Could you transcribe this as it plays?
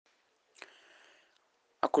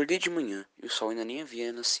Acordei de manhã e o sol ainda nem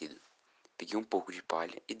havia nascido. Peguei um pouco de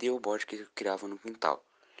palha e dei ao bode que criava no quintal,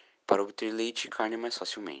 para obter leite e carne mais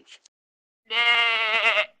facilmente.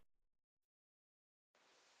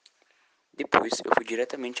 Depois eu fui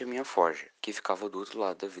diretamente à minha forja, que ficava do outro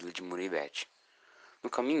lado da vila de Moreibete. No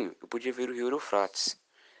caminho eu podia ver o rio Eufrates,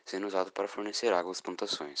 sendo usado para fornecer água às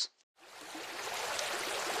plantações.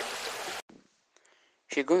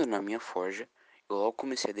 Chegando na minha forja, eu logo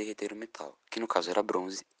comecei a derreter o metal, que no caso era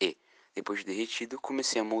bronze, e, depois de derretido,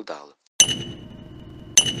 comecei a moldá-lo.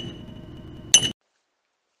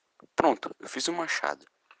 Pronto, eu fiz um machado.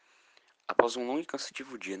 Após um longo e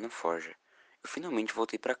cansativo dia na forja, eu finalmente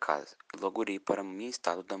voltei para casa e logo orei para minha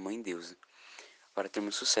estátua da Mãe Deusa, para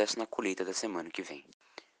termos sucesso na colheita da semana que vem.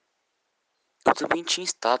 Eu também tinha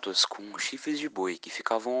estátuas com chifres de boi que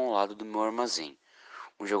ficavam ao lado do meu armazém,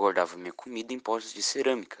 onde eu guardava minha comida em potes de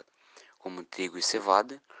cerâmica, como trigo e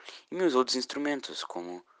cevada, e meus outros instrumentos,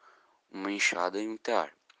 como uma enxada e um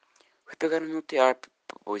tear. Fui pegar o meu tear,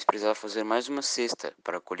 pois precisava fazer mais uma cesta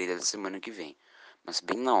para a colheita da semana que vem, mas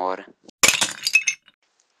bem na hora.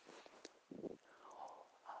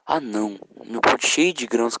 Ah não, meu pote cheio de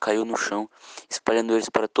grãos caiu no chão, espalhando eles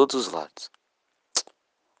para todos os lados.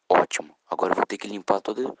 Ótimo, agora eu vou ter que limpar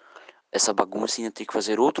toda essa bagunça e ainda ter que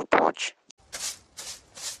fazer outro pote.